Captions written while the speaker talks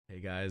Hey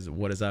guys,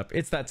 what is up?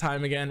 It's that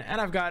time again, and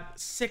I've got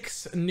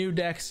 6 new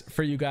decks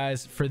for you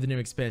guys for the new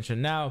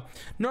expansion. Now,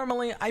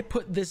 normally I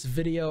put this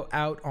video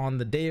out on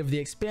the day of the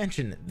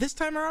expansion. This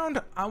time around,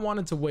 I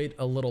wanted to wait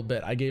a little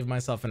bit. I gave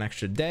myself an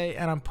extra day,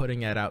 and I'm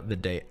putting it out the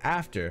day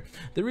after.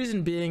 The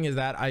reason being is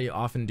that I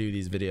often do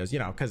these videos,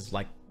 because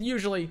like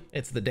usually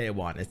it's the day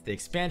one, it's the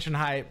expansion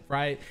hype,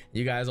 right?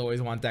 You guys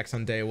always want decks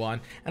on day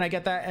one, and I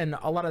get that. And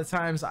a lot of the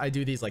times I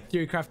do these like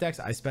Theorycraft decks.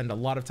 I spend a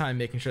lot of time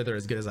making sure they're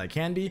as good as I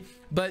can be,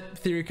 but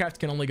Theorycraft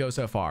can only go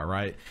so far,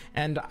 right?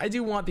 And I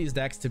do want these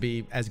decks to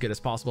be as good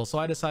as possible, so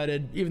I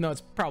decided, even though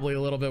it's probably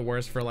a little bit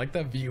worse for like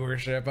the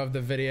viewership of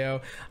the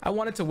video, I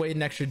wanted to wait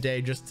an extra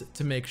day just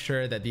to make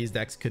sure that these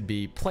decks could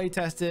be play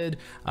tested,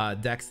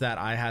 decks that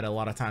I had a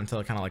lot of time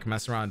to kind of like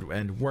mess around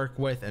and work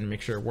with and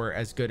make sure were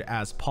as good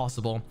as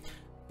possible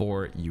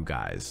for you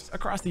guys.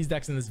 Across these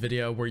decks in this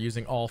video, we're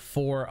using all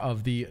 4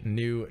 of the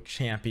new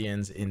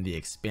champions in the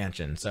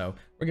expansion, so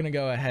we're gonna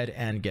go ahead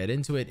and get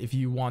into it. If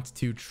you want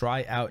to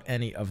try out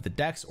any of the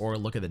decks or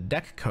look at the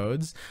deck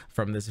codes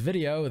from this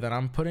video, then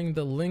I'm putting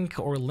the link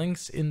or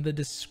links in the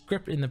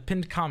in the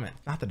pinned comment,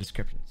 not the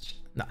description.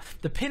 No,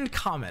 the pinned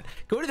comment.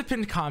 Go to the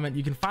pinned comment.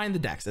 You can find the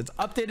decks. It's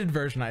updated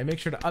version. I make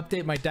sure to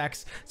update my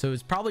decks, so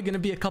it's probably going to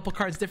be a couple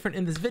cards different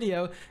in this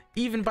video,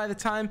 even by the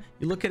time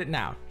you look at it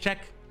now. Check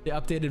the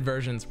updated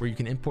versions where you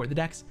can import the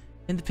decks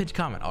in the pinned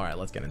comment. All right,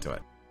 let's get into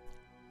it.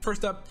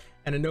 First up,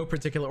 and in no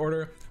particular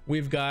order,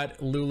 we've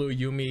got Lulu,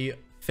 Yuumi,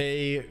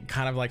 Faye,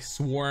 kind of like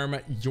swarm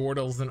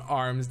Yordles and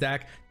Arms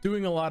deck,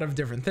 doing a lot of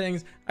different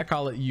things. I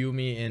call it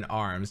Yuumi in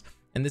Arms.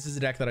 And this is a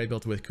deck that I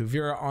built with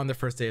Kuvira on the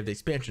first day of the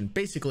expansion.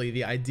 Basically,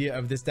 the idea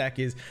of this deck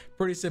is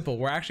pretty simple.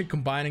 We're actually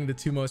combining the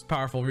 2 most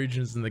powerful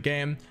regions in the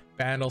game,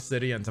 Vandal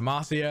City and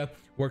Demacia.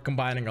 We're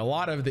combining a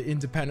lot of the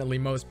independently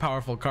most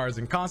powerful cards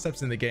and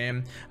concepts in the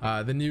game.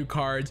 The new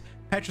cards,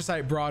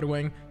 Petricite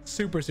Broadwing,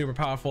 super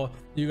powerful.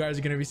 You guys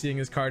are going to be seeing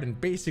this card in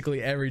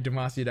basically every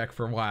Demacia deck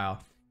for a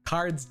while.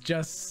 Cards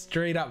just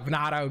straight up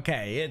not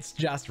okay. It's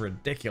just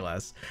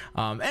ridiculous.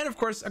 And of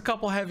course, a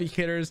couple heavy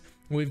hitters.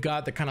 We've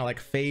got the kind of like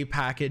Fae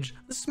package,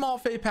 the small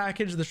Fae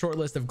package, the short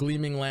list of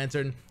Gleaming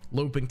Lantern,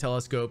 Looping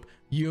Telescope,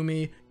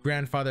 Yuumi,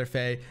 Grandfather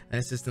Fae, and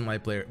Assistant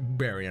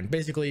Librarian.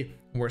 Basically,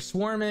 we're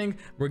swarming.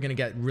 We're gonna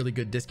get really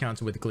good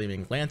discounts with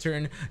Gleaming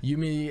Lantern,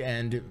 Yuumi,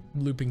 and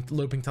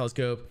Looping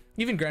Telescope.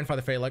 Even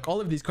Grandfather Fae, like all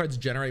of these cards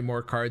generate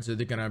more cards, so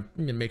they're gonna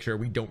make sure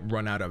we don't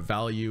run out of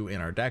value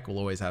in our deck. We'll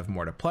always have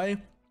more to play.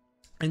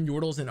 And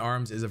Yordles in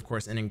Arms is of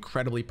course an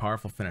incredibly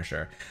powerful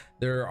finisher.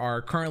 There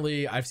are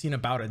currently, I've seen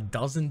about a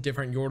dozen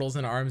different Yordles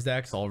in Arms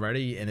decks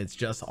already, and it's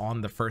just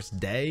on the first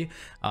day.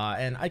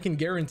 And I can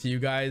guarantee you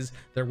guys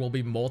there will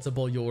be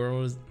multiple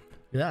Yordles.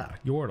 Yeah,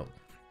 Yordle.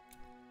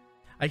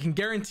 I can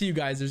guarantee you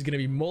guys there's going to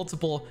be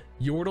multiple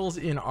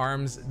Yordles in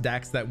Arms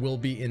decks that will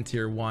be in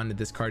tier 1.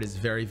 This card is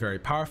very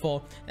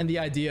powerful, and the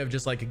idea of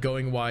just like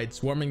going wide,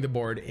 swarming the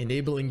board,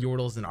 enabling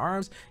Yordles in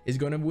Arms is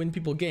going to win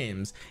people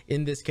games.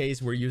 In this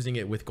case, we're using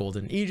it with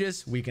Golden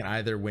Aegis. We can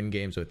either win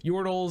games with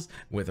Yordles,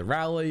 with a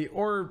rally,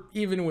 or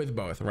even with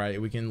both,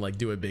 right? We can like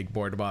do a big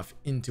board buff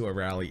into a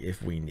rally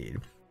if we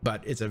need.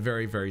 But it's a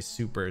very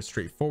super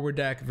straightforward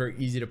deck, very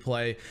easy to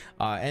play,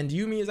 and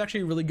Yuumi is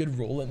actually a really good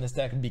role in this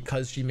deck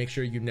because she makes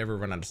sure you never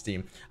run out of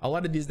steam. A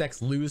lot of these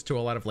decks lose to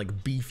a lot of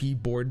like beefy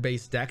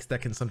board-based decks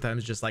that can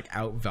sometimes just like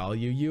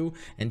outvalue you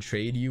and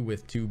trade you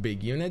with 2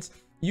 big units.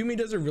 Yuumi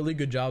does a really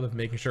good job of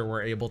making sure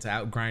we're able to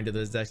outgrind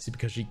those decks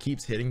because she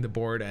keeps hitting the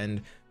board,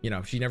 and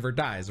she never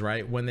dies,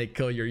 right? When they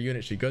kill your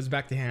unit, she goes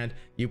back to hand,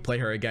 you play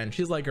her again.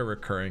 She's like a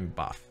recurring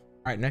buff.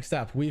 All right, next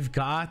up, we've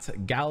got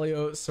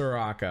Galio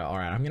Soraka. All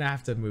right, I'm gonna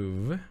have to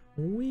move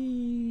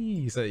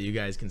so that you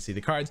guys can see the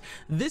cards.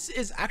 This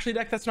is actually a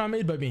deck that's not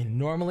made by me.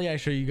 Normally, I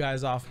show you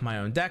guys off my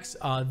own decks.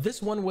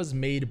 This one was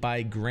made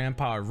by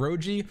Grandpa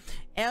Roji,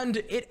 and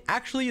it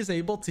actually is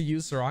able to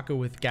use Soraka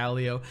with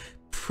Galio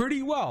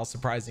pretty well,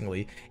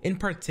 surprisingly. In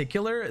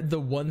particular, the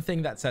one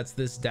thing that sets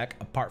this deck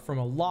apart from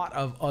a lot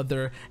of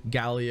other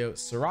Galio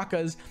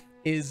Sorakas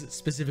is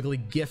specifically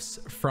Gifts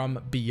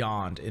from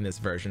Beyond in this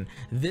version.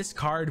 This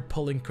card,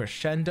 pulling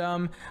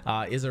Crescendum,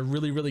 is a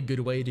really good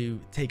way to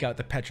take out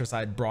the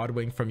Petricite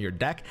Broadwing from your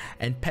deck,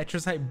 and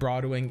Petricite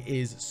Broadwing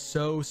is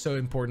so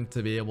important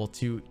to be able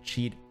to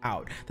cheat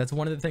out. That's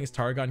one of the things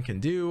Targon can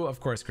do. Of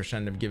course,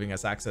 Crescendum giving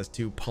us access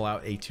to pull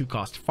out a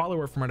 2-cost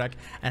follower from our deck,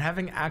 and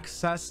having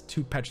access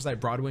to Petricite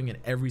Broadwing in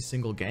every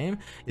single game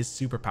is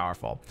super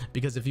powerful,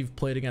 because if you've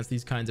played against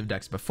these kinds of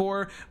decks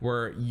before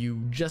where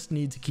you just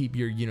need to keep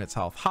your unit's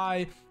health high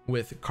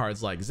with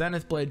cards like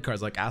Zenith Blade,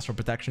 cards like Astral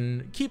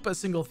Protection, keep a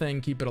single thing,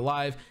 keep it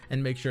alive,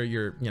 and make sure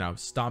you're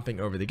stomping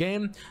over the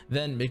game,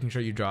 then making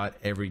sure you draw it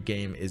every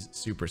game is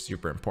super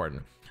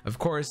important. Of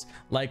course,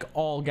 like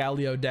all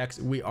Galio decks,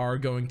 we are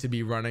going to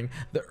be running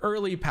the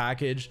early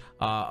package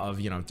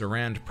of,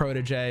 Durand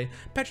Protege.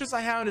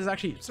 Petricite Hound is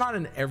actually, it's not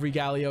in every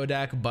Galio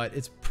deck, but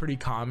it's pretty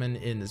common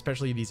in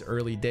especially these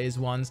early days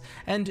ones,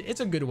 and it's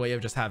a good way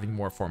of just having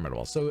more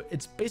formidable. So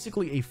it's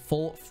basically a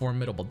full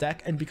formidable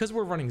deck, and because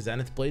we're running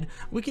Zenith Blade,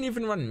 we can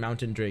even run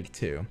Mountain Drake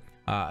too.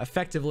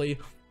 Effectively,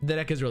 the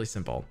deck is really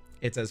simple.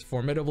 It's as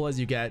formidable as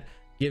you get.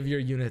 Give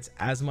your units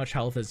as much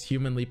health as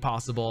humanly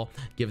possible,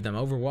 give them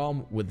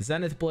overwhelm with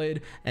Zenith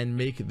Blade, and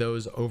make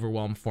those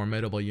overwhelm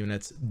formidable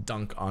units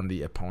dunk on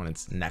the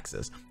opponent's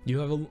nexus. You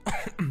have a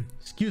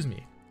excuse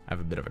me, I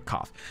have a bit of a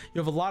cough. You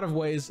have a lot of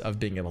ways of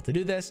being able to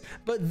do this,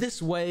 but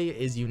this way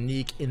is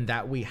unique in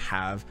that we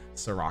have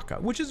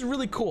Soraka, which is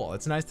really cool.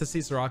 It's nice to see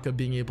Soraka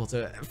being able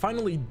to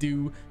finally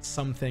do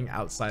something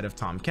outside of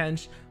Tahm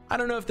Kench. I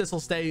don't know if this will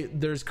stay.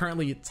 There's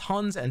currently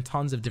tons and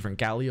tons of different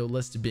Galio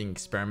lists being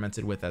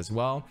experimented with as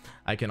well.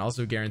 I can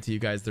also guarantee you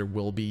guys there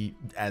will be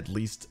at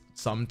least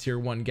some tier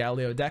 1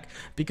 Galio deck,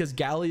 because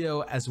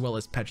Galio as well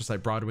as Petricite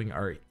Broadwing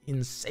are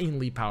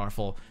insanely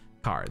powerful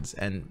cards,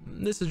 and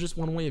this is just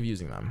one way of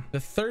using them. The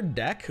third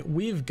deck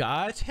we've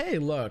got, hey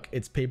look,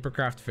 it's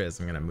Papercraft Fizz.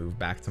 I'm gonna move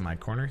back to my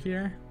corner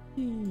here.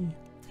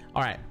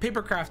 All right,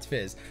 Papercraft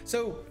Fizz.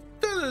 So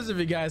for those of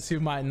you guys who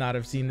might not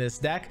have seen this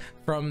deck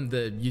from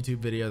the YouTube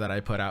video that I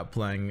put out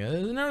playing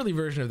an early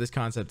version of this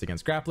concept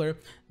against Grappler,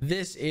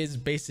 this is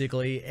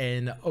basically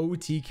an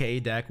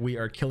OTK deck. We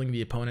are killing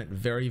the opponent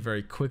very,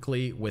 very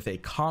quickly with a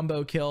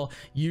combo kill,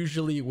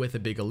 usually with a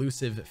big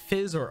elusive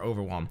Fizz or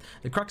Overwhelm.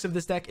 The crux of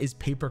this deck is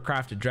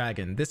Papercraft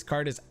Dragon. This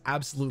card is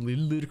absolutely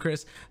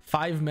ludicrous.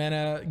 5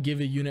 mana, give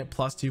a unit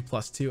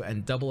 +2/+2,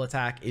 and double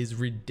attack is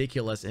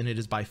ridiculous, and it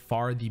is by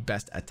far the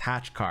best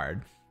attach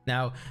card.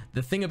 Now,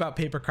 the thing about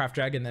Papercraft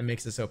Dragon that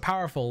makes it so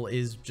powerful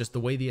is just the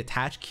way the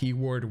attach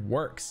keyword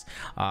works.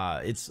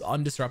 It's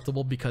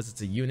undisruptible because it's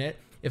a unit.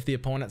 If the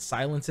opponent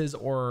silences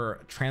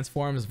or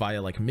transforms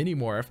via like mini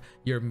morph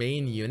your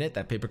main unit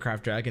that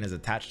Papercraft Dragon is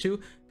attached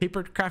to,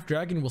 Papercraft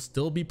Dragon will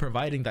still be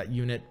providing that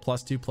unit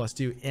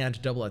 +2/+2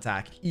 and double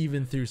attack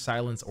even through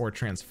silence or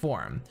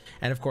transform.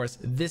 And of course,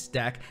 this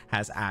deck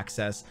has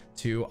access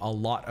to a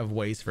lot of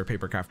ways for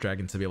Papercraft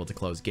Dragon to be able to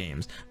close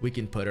games. We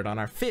can put it on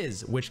our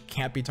Fizz, which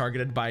can't be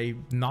targeted by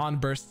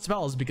non-burst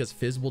spells because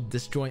Fizz will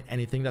disjoint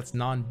anything that's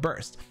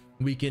non-burst.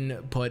 We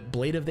can put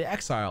Blade of the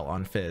Exile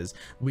on Fizz.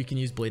 We can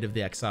use Blade of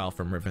the Exile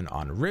from Riven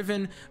on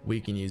Riven.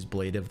 We can use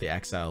Blade of the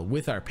Exile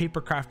with our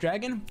Papercraft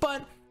Dragon,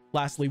 but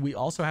lastly, we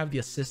also have the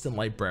Assistant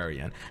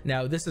Librarian.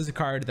 Now, this is a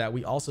card that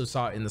we also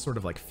saw in the sort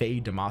of like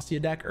Fae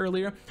Demacia deck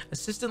earlier.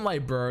 Assistant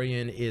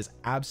Librarian is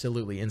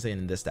absolutely insane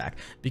in this deck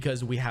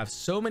because we have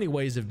so many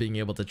ways of being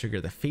able to trigger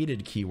the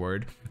Fated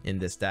keyword in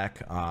this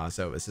deck.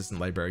 So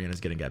Assistant Librarian is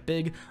going to get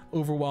big.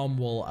 Overwhelm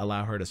will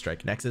allow her to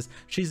strike Nexus.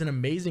 She's an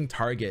amazing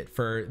target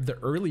for the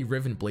early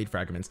Riven Blade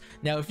Fragments.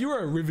 Now, if you're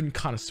a Riven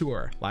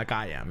connoisseur like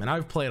I am, and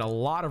I've played a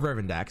lot of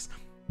Riven decks,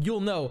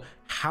 you'll know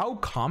how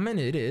common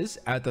it is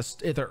at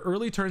the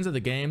early turns of the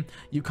game.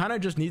 You kind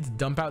of just need to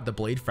dump out the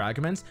Blade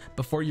Fragments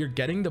before you're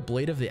getting the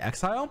Blade of the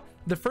Exile.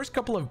 The first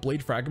couple of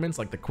Blade Fragments,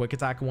 like the Quick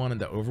Attack one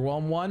and the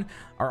Overwhelm one,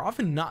 are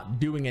often not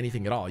doing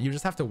anything at all. You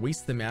just have to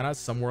waste the mana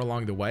somewhere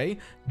along the way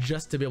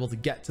just to be able to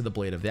get to the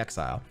Blade of the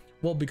Exile.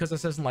 Well, because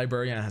Assistant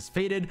Librarian has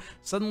faded,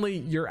 suddenly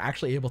you're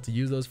actually able to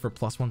use those for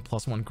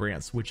 +1/+1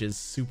 grants, which is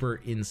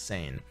super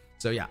insane.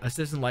 So yeah,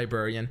 Assistant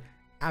Librarian,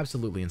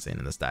 absolutely insane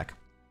in this deck.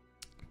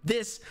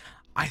 This,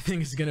 I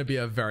think, is going to be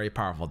a very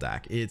powerful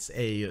deck. It's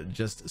a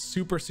just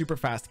super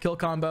fast kill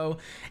combo,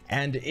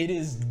 and it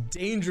is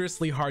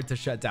dangerously hard to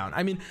shut down.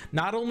 I mean,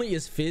 not only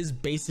is Fizz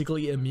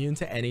basically immune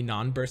to any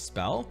non-burst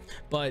spell,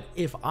 but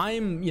if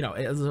I'm, you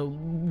know,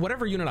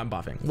 whatever unit I'm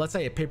buffing, let's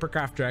say a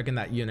Papercraft Dragon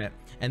that unit,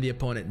 and the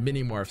opponent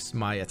mini morphs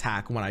my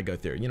attack when I go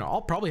through, you know,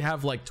 I'll probably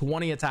have like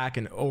 20 attack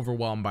and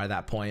Overwhelm by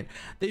that point.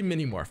 They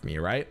mini morph me,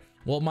 right?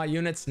 Well, my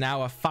unit's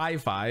now a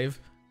 5/5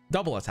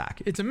 double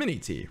attack. It's a mini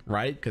T,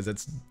 right? Because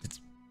it's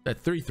a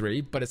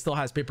 3/3, but it still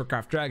has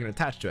Papercraft Dragon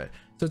attached to it.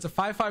 So it's a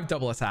 5/5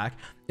 double attack,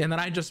 and then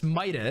I just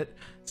might it,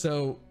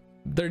 so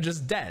they're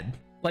just dead.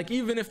 Like,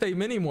 even if they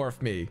mini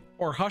morph me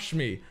or hush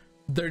me,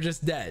 they're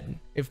just dead.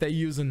 If they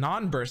use a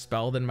non-burst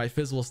spell, then my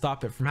Fizz will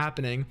stop it from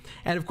happening.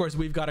 And of course,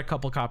 we've got a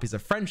couple copies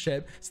of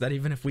Friendship, so that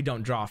even if we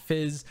don't draw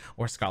Fizz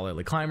or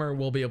Scholarly Climber,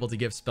 we'll be able to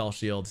give Spell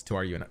Shields to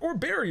our unit, or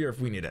Barrier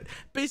if we need it.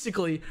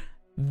 Basically,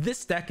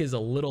 this deck is a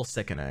little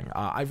sickening.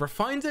 I've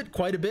refined it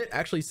quite a bit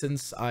actually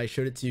since I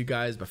showed it to you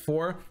guys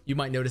before. You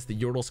might notice the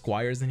Yordle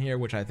Squires in here,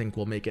 which I think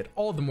will make it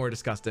all the more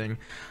disgusting.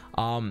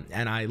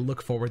 And I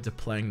look forward to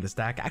playing this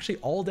deck actually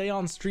all day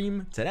on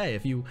stream today.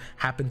 If you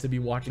happen to be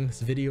watching this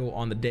video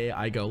on the day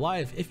I go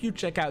live, if you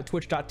check out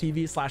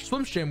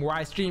twitch.tv/swimstream, where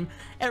I stream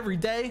every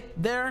day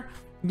there,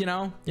 you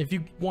know, if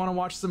you want to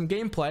watch some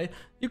gameplay,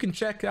 you can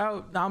check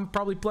out. I'm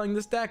probably playing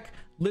this deck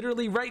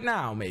literally right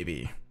now,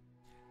 maybe.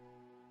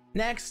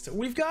 Next,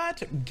 we've got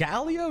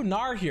Galio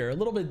Gnar here, a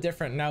little bit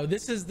different. Now,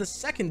 this is the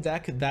second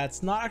deck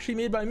that's not actually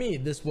made by me.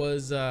 This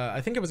was,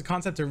 I think it was a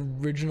concept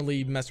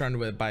originally messed around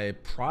with by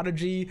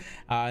Prodigy,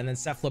 and then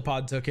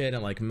Cephalopod took it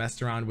and like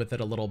messed around with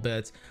it a little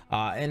bit.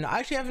 And I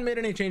actually haven't made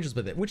any changes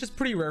with it, which is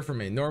pretty rare for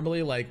me.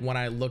 Normally, like when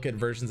I look at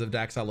versions of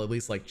decks, I'll at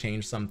least like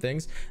change some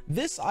things.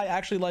 This I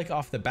actually like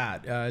off the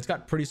bat. It's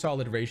got pretty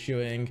solid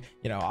ratioing.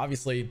 You know,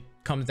 obviously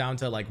comes down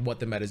to like what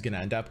the meta is going to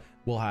end up,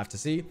 we'll have to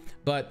see.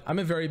 But I'm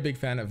a very big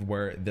fan of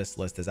where this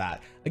list is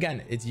at.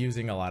 Again, it's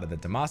using a lot of the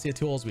Demacia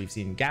tools. We've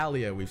seen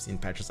Galio, we've seen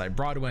Petricite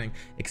Broadwing,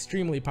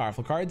 extremely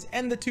powerful cards,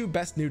 and the two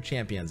best new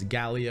champions,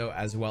 Galio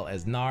as well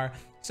as Gnar.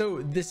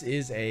 So this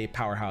is a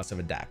powerhouse of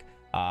a deck.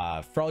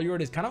 Freljord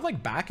is kind of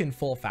like back in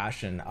full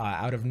fashion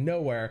out of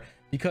nowhere,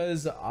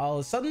 because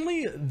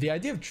suddenly the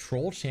idea of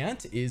Troll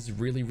Chant is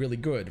really, really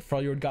good.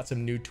 Freljord got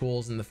some new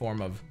tools in the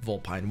form of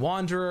Vulpine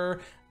Wanderer,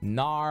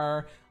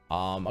 Gnar,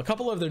 a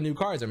couple of their new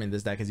cards. I mean,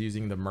 this deck is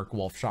using the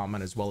Merkwolf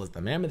Shaman as well as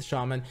the Mammoth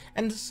Shaman,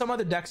 and some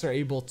other decks are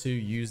able to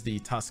use the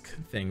Tusk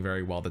thing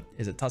very well.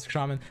 Is it Tusk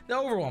Shaman? The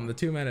Overwhelm, the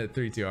 2-mana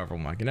 3/2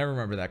 Overwhelm. I can never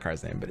remember that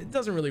card's name, but it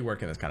doesn't really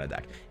work in this kind of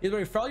deck. Either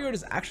way, Freljord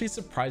is actually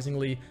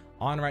surprisingly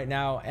on right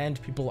now, and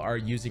people are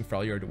using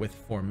Freljord with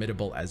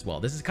Formidable as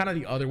well. This is kind of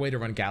the other way to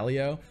run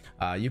Galio.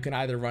 You can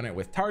either run it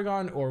with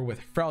Targon or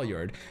with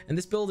Freljord, and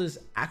this build is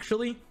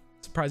actually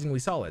surprisingly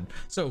solid.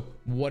 So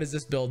what does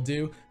this build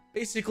do?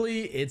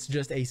 Basically, it's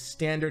just a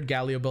standard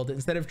Galio build.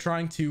 Instead of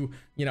trying to,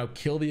 you know,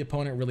 kill the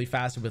opponent really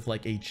fast with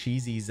like a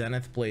cheesy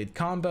Zenith Blade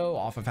combo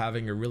off of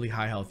having a really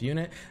high health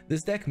unit,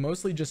 this deck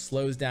mostly just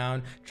slows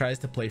down, tries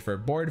to play for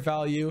board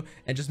value,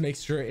 and just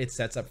makes sure it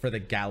sets up for the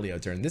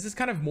Galio turn. This is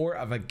kind of more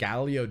of a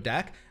Galio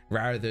deck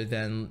rather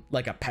than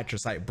like a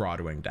Petricite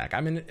Broadwing deck. I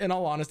mean, in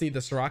all honesty,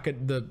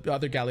 the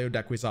other Galio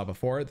deck we saw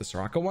before, the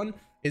Soraka one,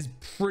 is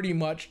pretty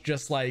much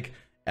just like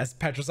as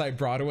Petricite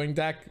Broadwing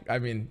deck. I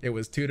mean, it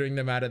was tutoring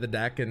them out of the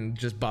deck and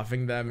just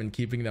buffing them and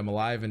keeping them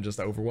alive and just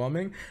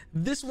overwhelming.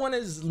 This one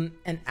is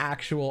an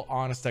actual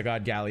honest to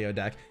god Galio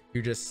deck.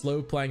 You're just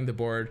slow playing the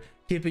board,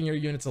 keeping your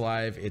units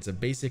alive. It's a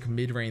basic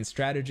mid-range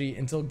strategy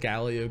until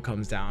Galio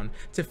comes down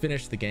to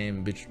finish the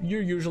game, which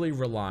you're usually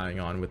relying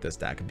on with this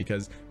deck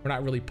because we're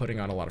not really putting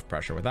on a lot of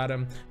pressure without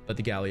him, but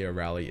the Galio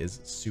rally is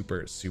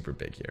super, super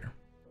big here.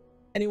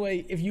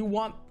 Anyway, if you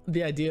want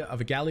the idea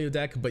of a Galio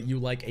deck, but you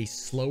like a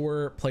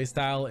slower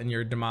playstyle in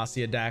your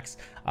Demacia decks,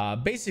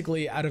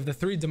 basically out of the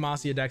 3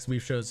 Demacia decks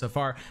we've showed so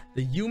far,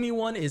 the Yuumi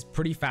one is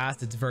pretty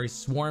fast. It's very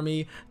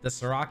swarmy. The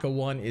Soraka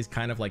one is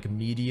kind of like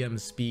medium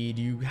speed.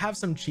 You have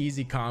some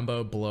cheesy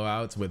combo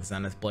blowouts with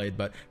Zenith Blade,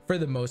 but for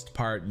the most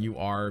part, you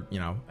are, you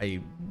know,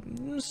 a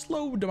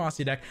slow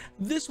Demacia deck.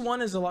 This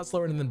one is a lot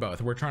slower than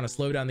both. We're trying to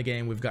slow down the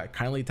game. We've got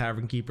Kindly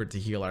Tavern Keeper to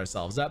heal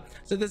ourselves up.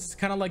 So this is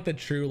kind of like the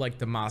true like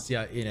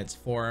Demacia in its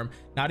form,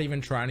 not even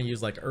trying to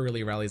use like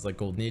early rallies like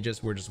Golden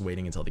Aegis. We're just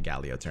waiting until the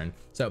Galio turn.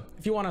 So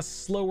if you want a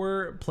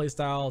slower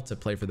playstyle to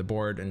play for the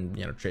board and,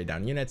 you know, trade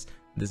down units,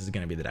 this is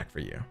going to be the deck for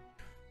you.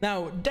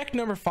 Now, deck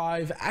number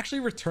 5 actually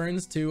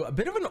returns to a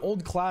bit of an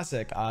old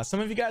classic. Some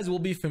of you guys will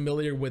be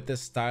familiar with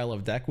this style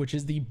of deck, which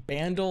is the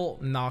Bandle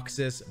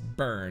Noxus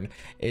Burn.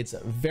 It's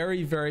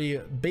very,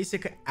 very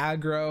basic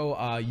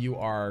aggro. You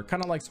are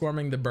kind of like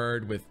swarming the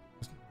bird with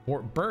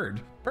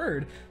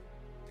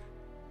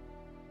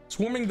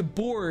swarming the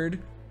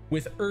board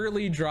with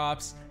early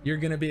drops. You're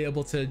going to be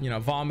able to, you know,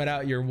 vomit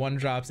out your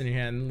 1-drops in your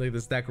hand. Like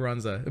this deck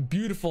runs a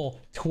beautiful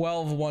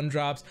 12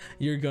 1-drops.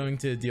 You're going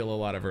to deal a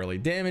lot of early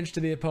damage to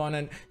the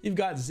opponent. You've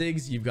got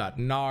Ziggs, you've got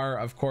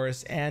Gnar, of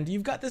course, and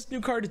you've got this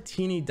new card,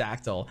 Teeny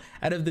Dactyl.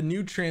 Out of the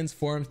new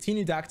transform,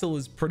 Teeny Dactyl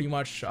is pretty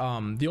much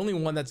the only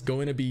one that's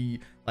going to be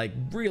like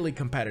really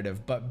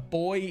competitive, but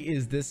boy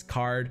is this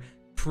card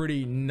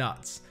pretty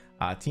nuts.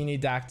 Teeny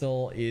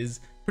Dactyl is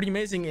pretty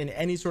amazing in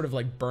any sort of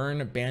like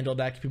burn Bandle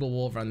deck. People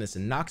will run this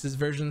in Noxus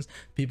versions,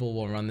 people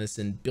will run this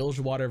in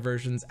Bilgewater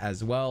versions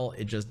as well.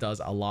 It just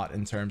does a lot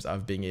in terms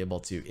of being able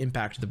to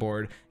impact the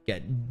board,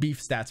 get beef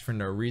stats for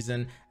no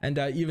reason, and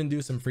even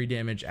do some free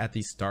damage at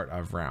the start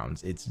of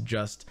rounds. It's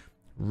just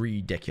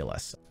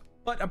ridiculous.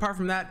 But apart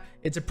from that,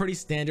 it's a pretty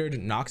standard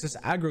Noxus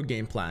aggro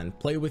game plan.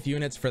 Play with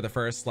units for the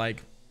first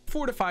like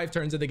 4 to 5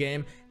 turns of the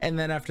game, and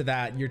then after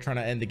that you're trying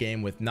to end the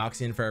game with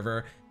Noxian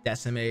Fervor,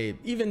 Decimate,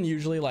 even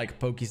usually like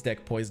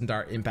Pokestick, Poison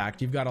Dart,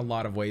 Impact. You've got a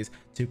lot of ways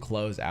to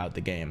close out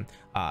the game.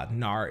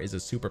 Gnar is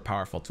a super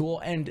powerful tool,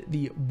 and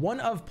the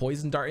one of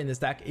Poison Dart in this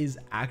deck is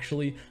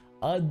actually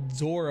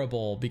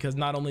adorable because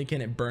not only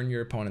can it burn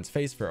your opponent's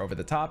face for over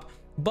the top,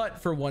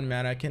 but for 1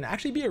 mana can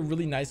actually be a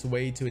really nice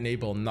way to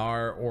enable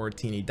Gnar or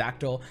Teeny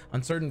Dactyl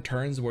on certain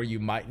turns where you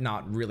might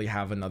not really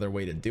have another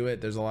way to do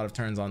it. There's a lot of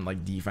turns on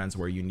like defense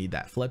where you need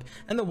that flip,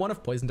 and the one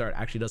of Poison Dart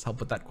actually does help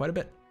with that quite a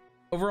bit.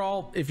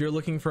 Overall, if you're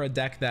looking for a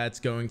deck that's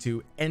going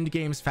to end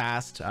games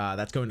fast,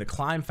 that's going to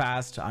climb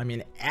fast, I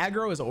mean,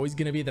 aggro is always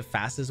going to be the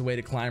fastest way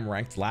to climb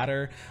ranked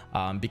ladder,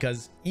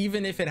 because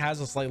even if it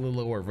has a slightly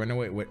lower win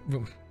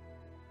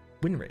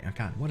rate, oh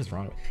god, what is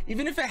wrong with it?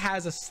 Even if it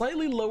has a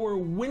slightly lower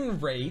win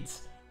rate,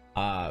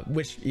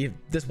 which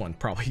this one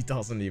probably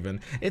doesn't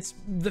even, it's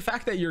the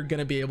fact that you're going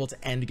to be able to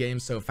end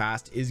games so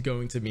fast is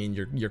going to mean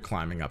you're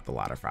climbing up the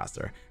ladder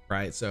faster,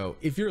 right? So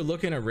if you're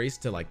looking to race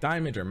to like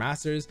Diamond or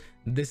Masters,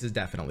 this is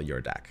definitely your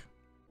deck.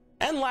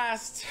 And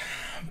last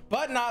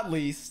but not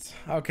least,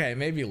 okay,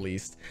 maybe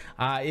least,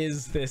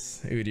 is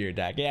this Udyr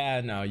deck.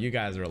 Yeah, no, you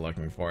guys were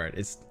looking for it.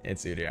 It's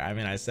Udyr. I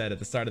mean, I said at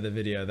the start of the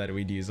video that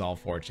we'd use all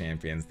 4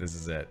 champions. This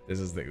is it. This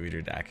is the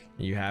Udyr deck.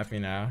 You happy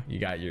now? You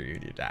got your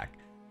Udyr deck.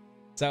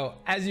 So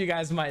as you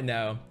guys might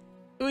know,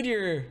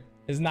 Udyr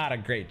is not a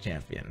great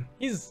champion.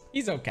 He's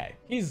okay.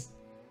 He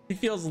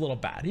feels a little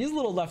bad. He's a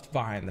little left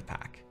behind the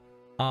pack.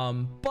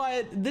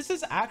 But this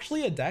is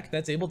actually a deck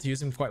that's able to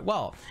use him quite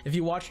well. If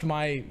you watched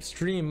my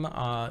stream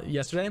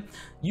yesterday,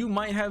 you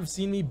might have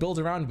seen me build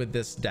around with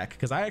this deck,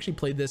 because I actually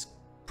played this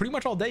pretty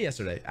much all day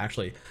yesterday.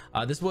 Actually,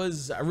 this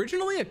was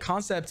originally a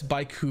concept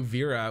by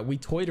Kuvira. We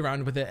toyed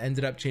around with it,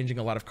 ended up changing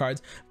a lot of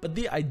cards, but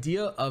the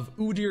idea of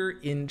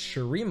Udyr in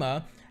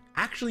Shurima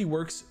actually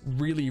works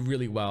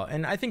really well,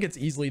 and I think it's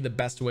easily the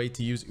best way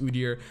to use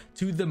Udyr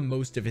to the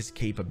most of his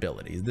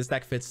capabilities. This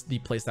deck fits the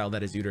playstyle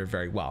that is Udyr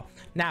very well.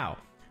 Now,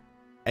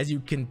 as you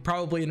can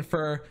probably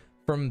infer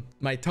from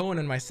my tone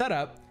and my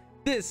setup,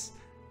 this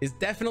is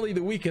definitely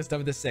the weakest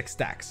of the 6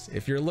 decks.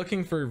 If you're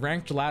looking for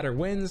ranked ladder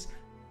wins,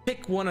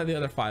 pick one of the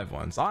other 5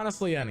 ones.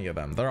 Honestly, any of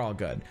them, they're all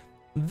good.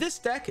 This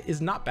deck is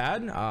not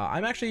bad.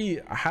 I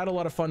had a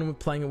lot of fun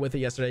playing it with it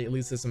yesterday. It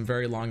leads to some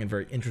very long and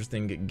very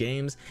interesting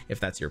games if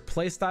that's your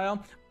play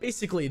style.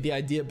 Basically, the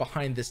idea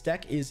behind this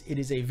deck is it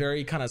is a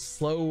very kind of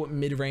slow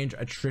mid-range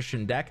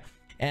attrition deck,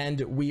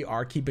 and we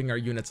are keeping our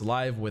units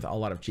alive with a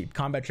lot of cheap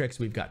combat tricks.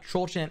 We've got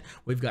Troll Chant,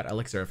 we've got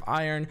Elixir of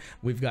Iron,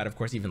 we've got, of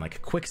course, even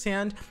like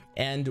Quicksand,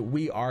 and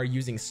we are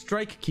using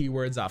strike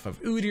keywords off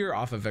of Udyr,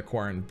 off of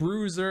Aquarian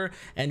Bruiser,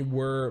 and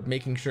we're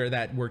making sure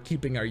that we're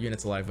keeping our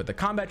units alive with the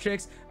combat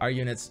tricks. Our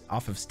units,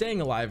 off of staying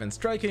alive and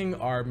striking,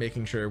 are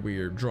making sure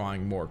we're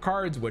drawing more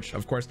cards, which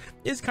of course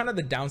is kind of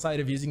the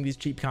downside of using these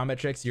cheap combat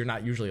tricks. You're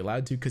not usually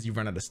allowed to because you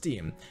run out of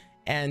steam.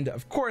 And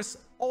of course,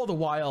 all the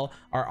while,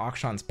 our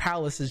Akshan's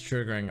Palace is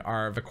triggering,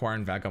 our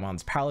Vakwaran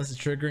Vagabond's Palace is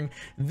triggering.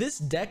 This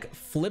deck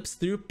flips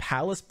through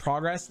Palace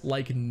progress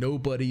like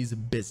nobody's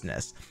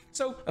business.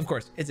 So, of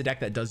course, it's a deck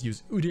that does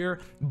use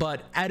Udyr,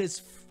 but at its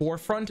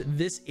forefront,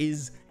 this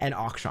is an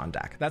Akshan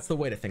deck. That's the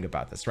way to think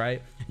about this,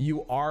 right?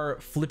 You are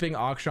flipping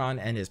Akshan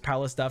and his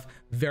Palace stuff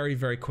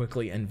very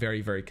quickly and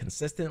very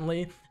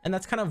consistently, and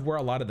that's kind of where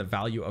a lot of the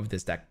value of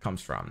this deck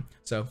comes from.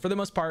 So, for the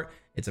most part,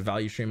 it's a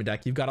value streaming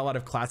deck. You've got a lot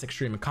of classic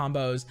streaming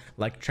combos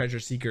like Treasure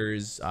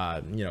Seekers,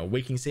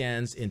 Waking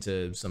Sands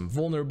into some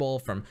Vulnerable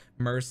from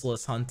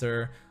Merciless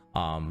Hunter.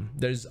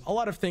 There's a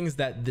lot of things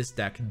that this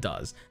deck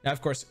does. Now,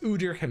 of course,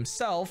 Udyr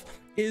himself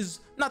is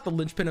not the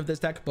linchpin of this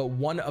deck, but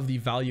one of the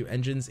value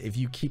engines. If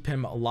you keep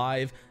him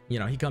alive,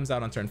 he comes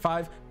out on turn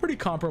 5, pretty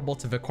comparable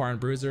to Vakwaran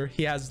Bruiser.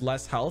 He has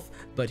less health,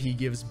 but he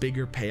gives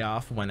bigger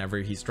payoff whenever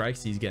he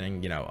strikes. He's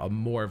getting, a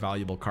more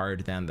valuable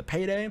card than the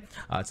Payday.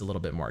 It's a little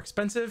bit more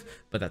expensive,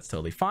 but that's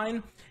totally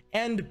fine.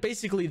 And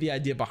basically the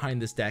idea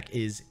behind this deck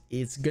is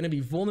it's going to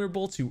be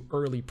vulnerable to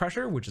early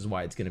pressure, which is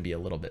why it's going to be a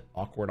little bit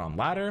awkward on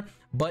ladder,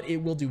 but it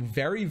will do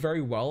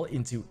very well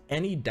into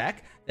any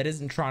deck that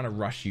isn't trying to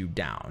rush you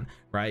down,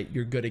 right?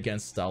 You're good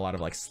against a lot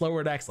of like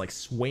slower decks, like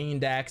Swain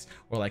decks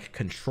or like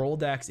control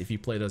decks. If you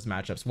play those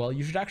matchups well,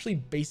 you should actually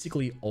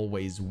basically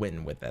always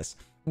win with this,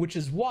 which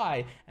is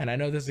why, and I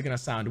know this is going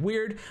to sound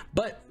weird,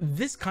 but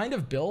this kind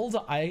of build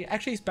I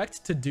actually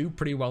expect to do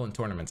pretty well in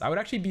tournaments. I would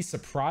actually be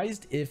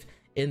surprised if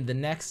in the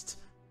next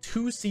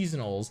 2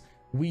 seasonals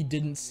we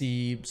didn't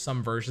see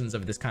some versions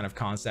of this kind of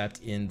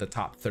concept in the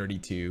top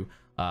 32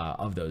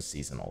 of those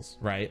seasonals,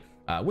 right?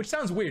 Which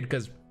sounds weird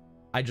because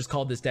I just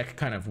called this deck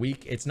kind of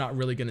weak. It's not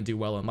really going to do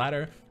well in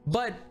ladder,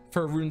 but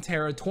for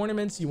Runeterra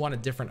tournaments, you want a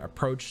different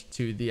approach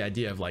to the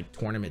idea of like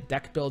tournament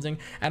deck building,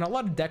 and a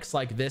lot of decks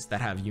like this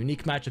that have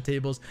unique matchup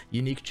tables,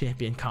 unique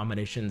champion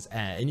combinations,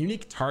 and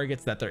unique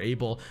targets that they're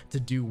able to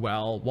do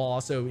well while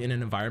also in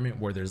an environment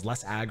where there's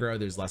less aggro,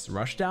 there's less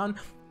rush down,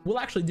 will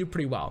actually do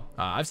pretty well.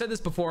 I've said this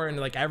before, and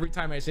like every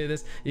time I say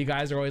this, you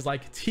guys are always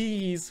like,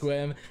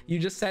 T-Swim, you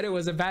just said it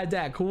was a bad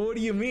deck. What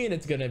do you mean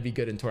it's gonna be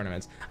good in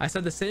tournaments? I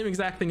said the same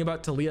exact thing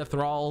about Talia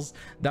Thralls.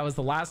 That was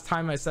the last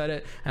time I said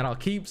it, and I'll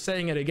keep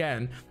saying it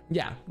again.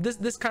 Yeah,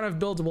 this kind of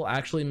build will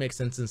actually make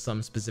sense in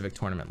some specific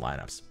tournament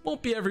lineups.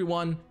 Won't be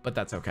everyone, but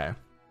that's okay.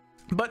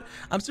 But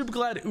I'm super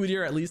glad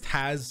Udyr at least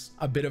has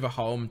a bit of a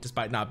home,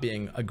 despite not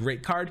being a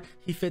great card.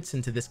 He fits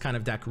into this kind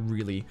of deck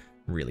really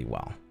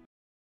well.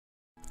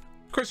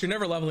 Of course, you're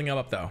never leveling him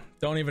up though.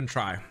 Don't even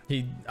try.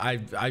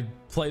 I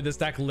played this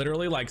deck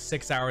literally like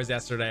 6 hours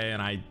yesterday,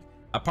 and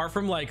apart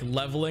from like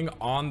leveling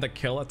on the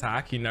kill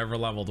attack, he never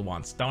leveled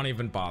once. Don't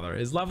even bother.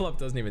 His level up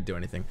doesn't even do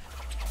anything.